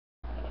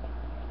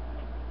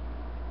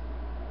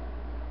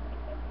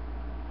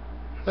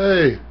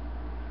Hey,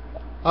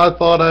 I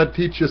thought I'd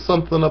teach you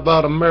something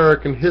about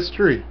American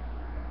history.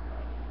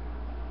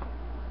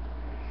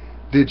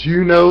 Did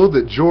you know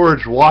that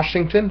George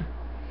Washington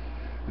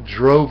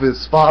drove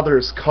his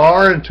father's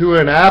car into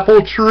an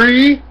apple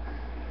tree?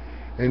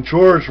 And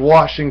George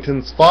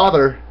Washington's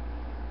father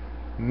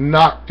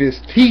knocked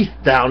his teeth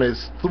down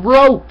his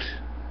throat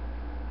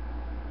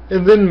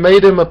and then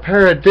made him a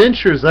pair of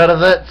dentures out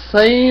of that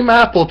same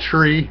apple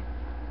tree.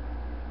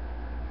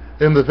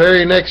 And the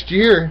very next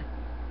year,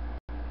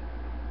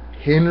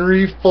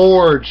 Henry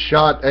Ford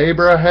shot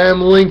Abraham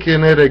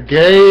Lincoln at a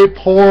gay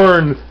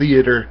porn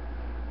theater.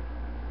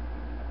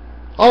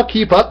 I'll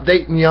keep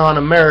updating you on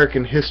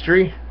American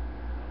history.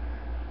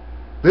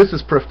 This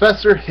is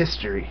Professor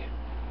History.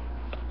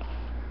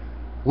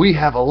 We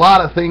have a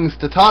lot of things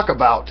to talk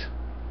about.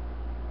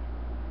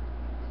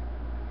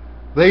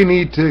 They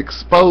need to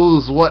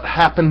expose what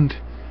happened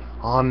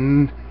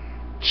on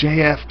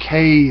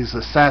JFK's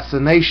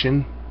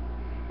assassination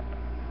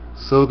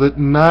so that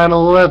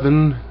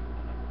 9/11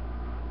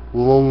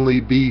 will only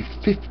be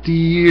 50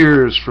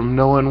 years from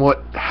knowing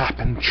what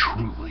happened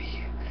truly.